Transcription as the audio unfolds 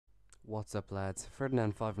What's up, lads?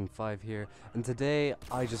 Ferdinand515 here, and today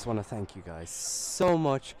I just want to thank you guys so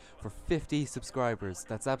much for 50 subscribers.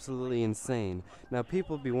 That's absolutely insane. Now,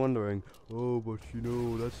 people be wondering, oh, but you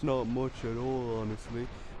know, that's not much at all, honestly.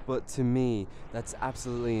 But to me, that's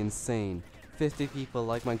absolutely insane. 50 people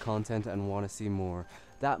like my content and want to see more.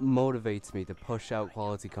 That motivates me to push out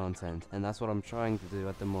quality content, and that's what I'm trying to do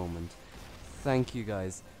at the moment. Thank you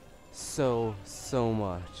guys so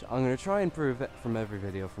much. I'm gonna try and improve it from every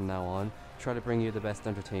video from now on, try to bring you the best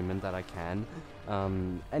entertainment that I can,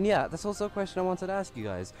 and yeah, that's also a question I wanted to ask you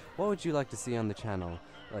guys. What would you like to see on the channel?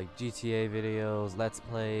 Like GTA videos, let's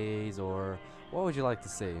plays, or what would you like to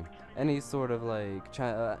see? Any sort of like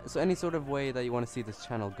so any sort of way that you want to see this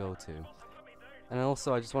channel go to. And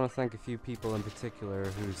also, I just want to thank a few people in particular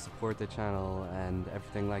who support the channel and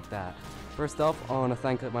everything like that. First off, I want to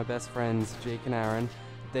thank my best friends Jake and Aaron.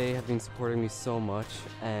 They have been supporting me so much,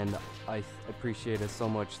 and I appreciate it so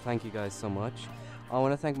much. Thank you guys so much. I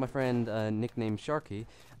want to thank my friend nicknamed Sharky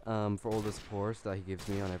for all the support that he gives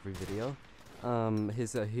me on every video.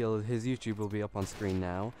 His YouTube will be up on screen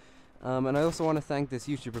now. And I also want to thank this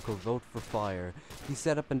YouTuber called Vote for Fire. He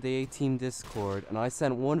set up in the A-Team Discord, and I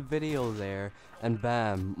sent one video there, and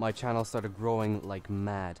bam, my channel started growing like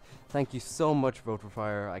mad. Thank you so much, Vote for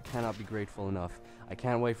Fire. I cannot be grateful enough. I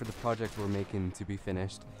can't wait for the project we're making to be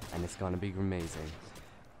finished, and it's gonna be amazing.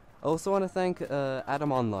 I also want to thank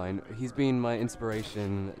Adam Online. He's been my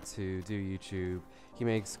inspiration to do YouTube. He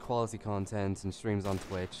makes quality content and streams on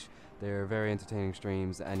Twitch. They're very entertaining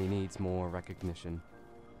streams, and he needs more recognition.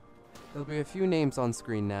 There'll be a few names on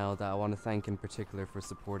screen now that I want to thank in particular for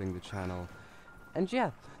supporting the channel. And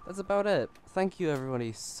yeah, that's about it. Thank you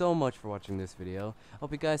everybody so much for watching this video.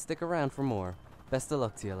 Hope you guys stick around for more. Best of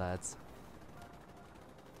luck to you, lads.